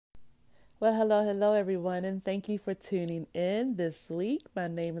Well, hello, everyone, and thank you for tuning in this week. My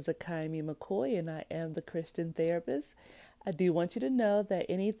name is Akaimi McCoy, and I am the Christian therapist. I do want you to know that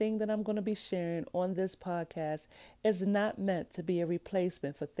anything that I'm going to be sharing on this podcast is not meant to be a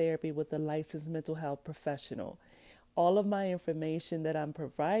replacement for therapy with a licensed mental health professional. All of my information that I'm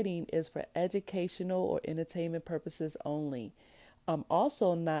providing is for educational or entertainment purposes only. I'm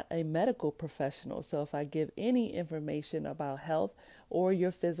also not a medical professional, so if I give any information about health or your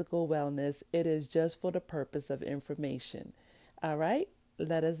physical wellness, it is just for the purpose of information. All right,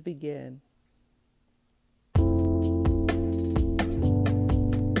 let us begin.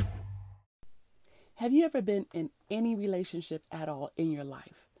 Have you ever been in any relationship at all in your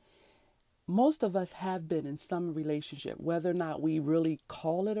life? Most of us have been in some relationship, whether or not we really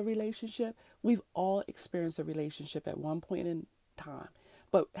call it a relationship. We've all experienced a relationship at one point in time.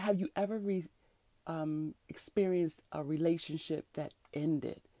 But have you ever experienced a relationship that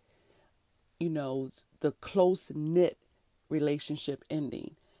ended? The close knit relationship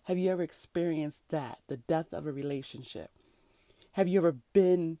ending. Have you ever experienced that, the death of a relationship? Have you ever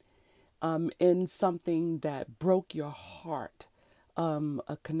been in something that broke your heart,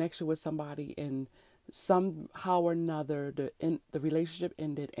 a connection with somebody, and somehow or another the relationship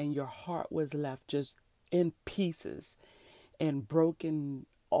ended and your heart was left just in pieces and broken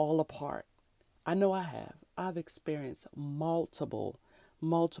all apart? I know I have. I've experienced multiple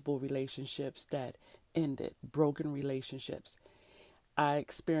relationships that ended, broken relationships. I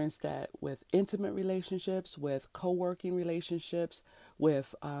experienced that with intimate relationships, with co-working relationships,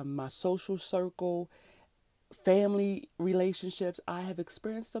 with my social circle, family relationships. I have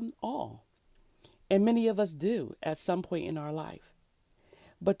experienced them all. And many of us do at some point in our life.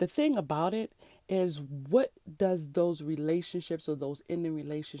 But the thing about it is, what does those relationships or those ending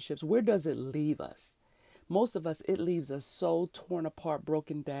relationships, where does it leave us? Most of us, it leaves us so torn apart,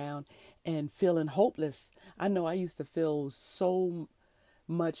 broken down, and feeling hopeless. I know I used to feel so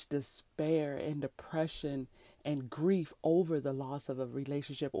much despair and depression and grief over the loss of a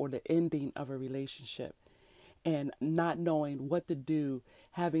relationship or the ending of a relationship, and not knowing what to do,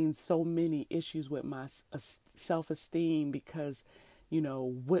 having so many issues with my self-esteem because,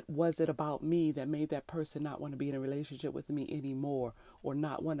 what was it about me that made that person not want to be in a relationship with me anymore or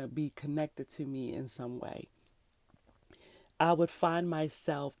not want to be connected to me in some way. I would find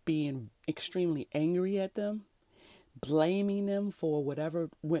myself being extremely angry at them, blaming them for whatever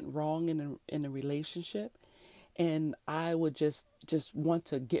went wrong in a relationship, and I would just want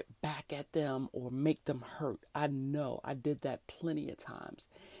to get back at them or make them hurt. I know I did that plenty of times,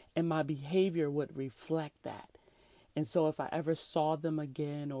 and my behavior would reflect that. And so if I ever saw them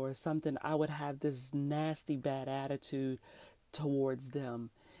again or something, I would have this nasty bad attitude towards them.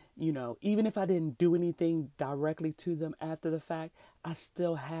 Even if I didn't do anything directly to them after the fact, I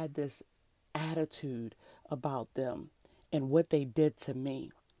still had this attitude about them and what they did to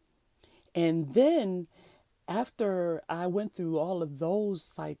me. And then after I went through all of those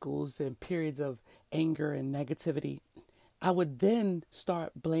cycles and periods of anger and negativity, I would then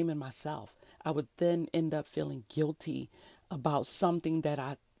start blaming myself. I would then end up feeling guilty about something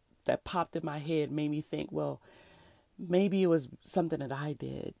that popped in my head, made me think, well, maybe it was something that I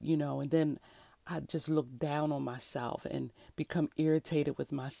did, and then I just look down on myself and become irritated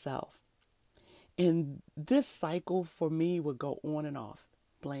with myself. And this cycle for me would go on and off.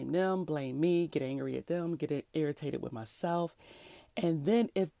 Blame them, blame me, get angry at them, get irritated with myself. And then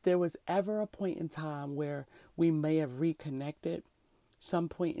if there was ever a point in time where we may have reconnected, some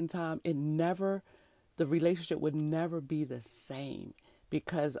point in time, the relationship would never be the same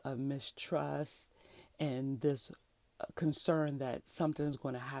because of mistrust and this concern that something's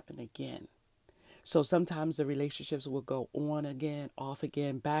going to happen again. So sometimes the relationships will go on again, off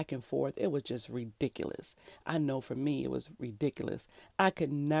again, back and forth. It was just ridiculous. I know for me, it was ridiculous. I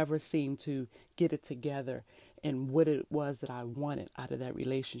could never seem to get it together and what it was that I wanted out of that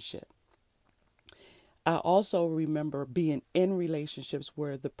relationship. I also remember being in relationships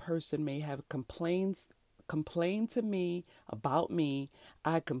where the person may have complained to me about me.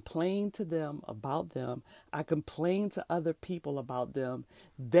 I complained to them about them. I complained to other people about them.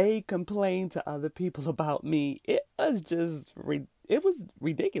 They complained to other people about me. It was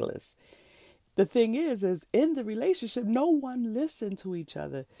ridiculous. The thing is in the relationship, no one listened to each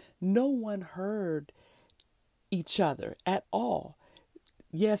other. No one heard each other at all.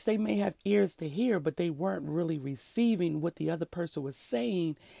 Yes, they may have ears to hear, but they weren't really receiving what the other person was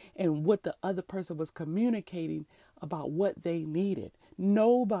saying and what the other person was communicating about what they needed.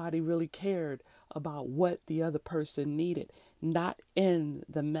 Nobody really cared about what the other person needed, not in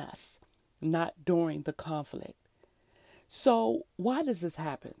the mess, not during the conflict. So why does this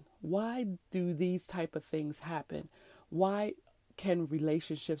happen? Why do these type of things happen? Why can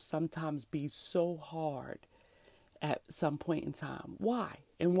relationships sometimes be so hard at some point in time? Why?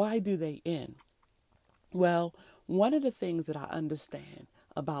 And why do they end? Well, one of the things that I understand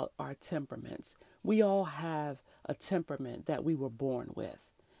about our temperaments, we all have a temperament that we were born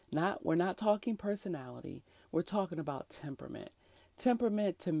with. We're not talking personality, we're talking about temperament.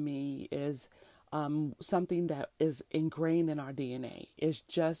 Temperament to me is something that is ingrained in our DNA. It's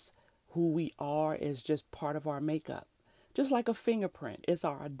just who we are, is just part of our makeup. Just like a fingerprint, it's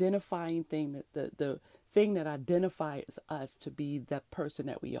our identifying thing, the thing that identifies us to be the person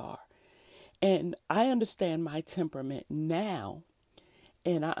that we are. And I understand my temperament now,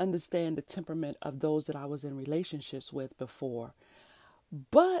 and I understand the temperament of those that I was in relationships with before.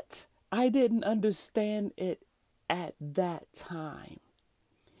 But I didn't understand it at that time.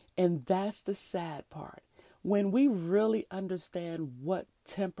 And that's the sad part. When we really understand what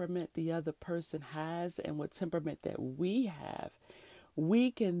temperament the other person has and what temperament that we have,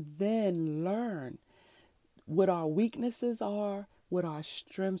 we can then learn what our weaknesses are, what our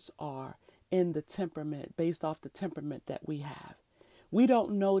strengths are in the temperament, based off the temperament that we have. We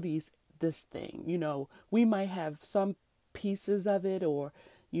don't know this thing. We might have some pieces of it, or,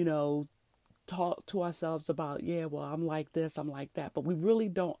 talk to ourselves about, yeah, well, I'm like this, I'm like that. But we really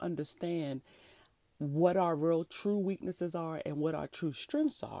don't understand what our real true weaknesses are and what our true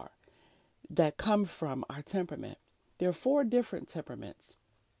strengths are that come from our temperament. There are 4 different temperaments.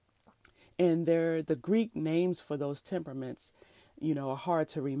 And the Greek names for those temperaments, are hard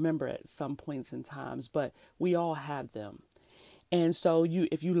to remember at some points in times, but we all have them. And so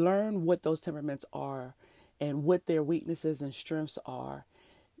if you learn what those temperaments are and what their weaknesses and strengths are,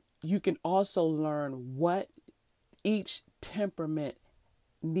 you can also learn what each temperament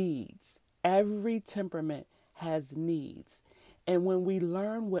needs. Every temperament has needs. And when we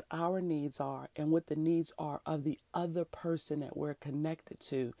learn what our needs are and what the needs are of the other person that we're connected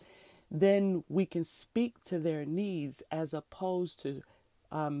to, then we can speak to their needs as opposed to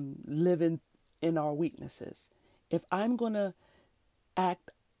living in our weaknesses. If I'm going to act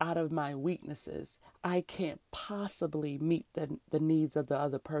out of my weaknesses, I can't possibly meet the needs of the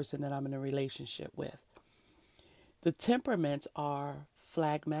other person that I'm in a relationship with. The temperaments are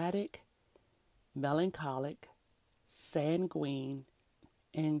phlegmatic, melancholic, sanguine,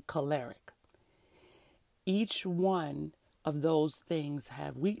 and choleric. Each one of those things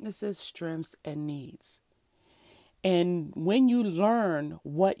have weaknesses, strengths, and needs. And when you learn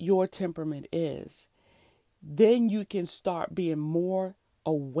what your temperament is, then you can start being more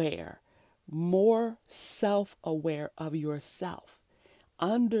aware, more self-aware of yourself,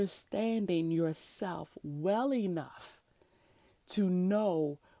 understanding yourself well enough to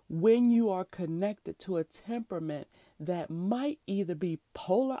know when you are connected to a temperament that might either be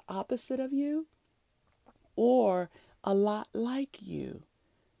polar opposite of you or a lot like you,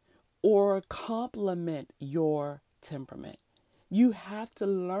 or complement your temperament. You have to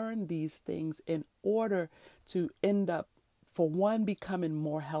learn these things in order to end up, for one, becoming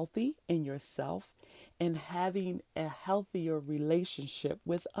more healthy in yourself and having a healthier relationship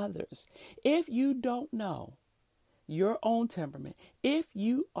with others. If you don't know your own temperament, if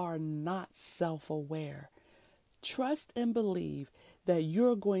you are not self-aware, trust and believe that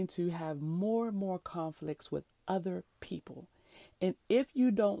you're going to have more and more conflicts with other people. And if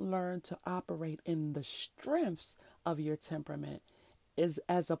you don't learn to operate in the strengths of your temperament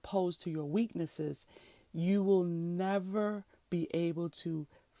as opposed to your weaknesses, you will never be able to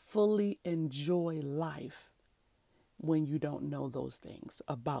fully enjoy life when you don't know those things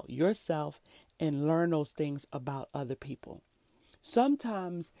about yourself and learn those things about other people.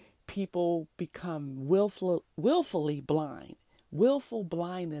 Sometimes people become willfully blind. Willful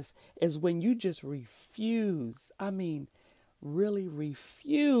blindness is when you just refuse, really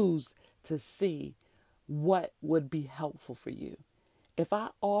refuse to see what would be helpful for you. If I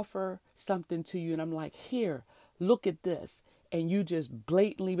offer something to you and I'm like, here, look at this, and you just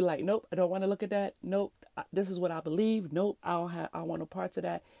blatantly be like, nope, I don't want to look at that. Nope, this is what I believe. Nope, I want no parts of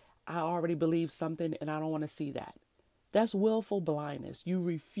that. I already believe something and I don't want to see that. That's willful blindness. You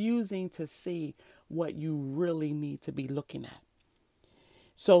refusing to see what you really need to be looking at.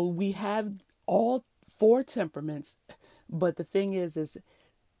 So we have all 4 temperaments, but the thing is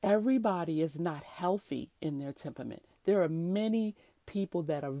everybody is not healthy in their temperament. There are many people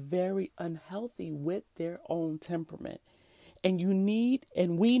that are very unhealthy with their own temperament. And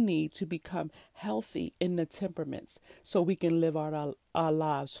we need to become healthy in the temperaments so we can live our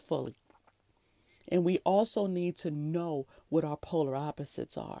lives fully. And we also need to know what our polar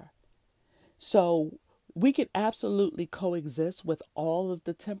opposites are. So We can absolutely coexist with all of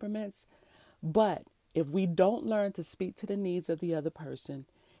the temperaments, but if we don't learn to speak to the needs of the other person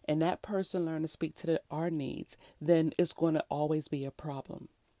and that person learn to speak to our needs, then it's going to always be a problem.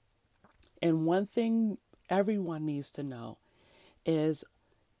 And one thing everyone needs to know is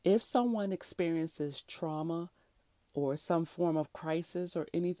if someone experiences trauma or some form of crisis or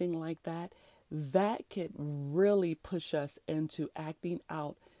anything like that, that could really push us into acting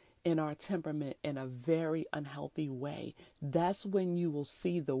out in our temperament in a very unhealthy way. That's when you will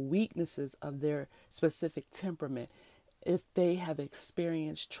see the weaknesses of their specific temperament. If they have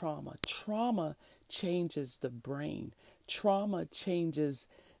experienced trauma, trauma changes the brain. Trauma changes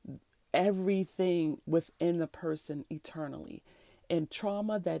everything within the person eternally. And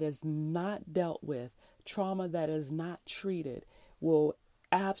trauma that is not dealt with, trauma that is not treated, will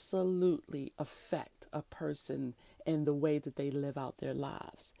absolutely affect a person in the way that they live out their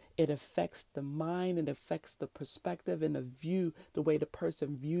lives. It affects the mind, it affects the perspective and the view, the way the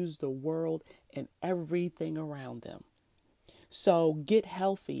person views the world and everything around them. So get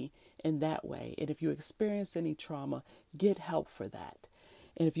healthy in that way. And if you experience any trauma, get help for that.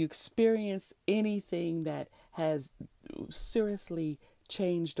 And if you experience anything that has seriously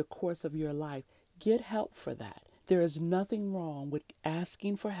changed the course of your life, get help for that. There is nothing wrong with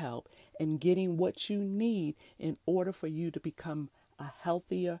asking for help and getting what you need in order for you to become a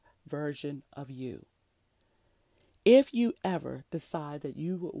healthier version of you. If you ever decide that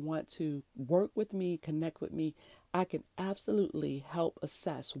you would want to work with me, connect with me, I can absolutely help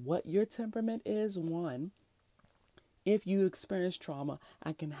assess what your temperament is. One, if you experience trauma,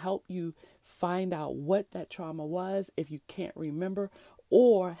 I can help you find out what that trauma was if you can't remember,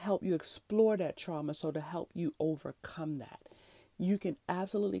 or help you explore that trauma so to help you overcome that. You can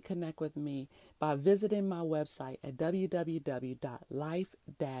absolutely connect with me by visiting my website at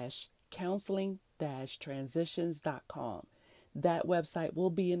www.life-counseling-transitions.com. That website will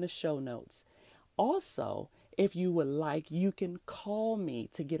be in the show notes. Also, if you would like, you can call me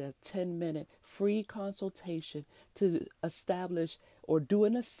to get a 10-minute free consultation to establish or do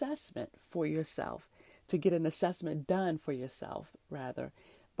an assessment for yourself, to get an assessment done for yourself, rather,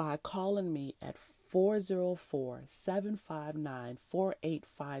 by calling me at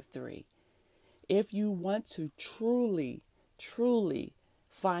 404-759-4853. If you want to truly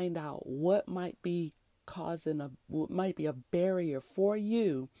find out what might be what might be a barrier for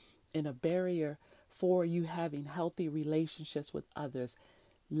you and a barrier for you having healthy relationships with others,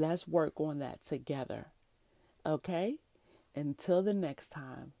 let's work on that together. Okay? Until the next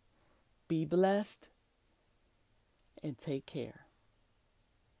time, be blessed and take care.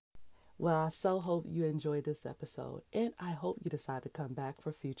 Well, I so hope you enjoyed this episode, and I hope you decide to come back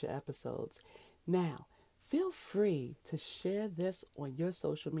for future episodes. Now, feel free to share this on your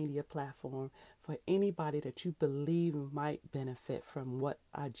social media platform for anybody that you believe might benefit from what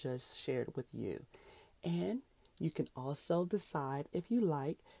I just shared with you. And you can also decide, if you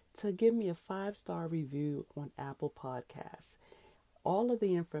like, to give me a 5-star review on Apple Podcasts. All of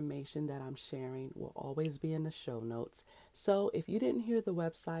the information that I'm sharing will always be in the show notes. So if you didn't hear the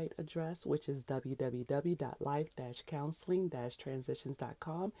website address, which is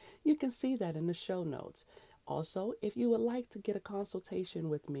www.life-counseling-transitions.com, you can see that in the show notes. Also, if you would like to get a consultation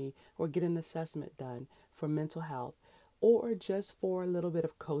with me or get an assessment done for mental health, or just for a little bit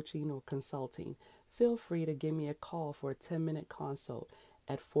of coaching or consulting, feel free to give me a call for a 10-minute consult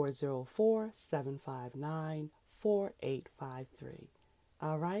at 404-759-4853.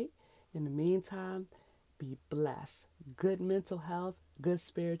 All right? In the meantime, be blessed. Good mental health, good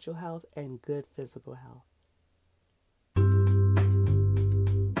spiritual health, and good physical health.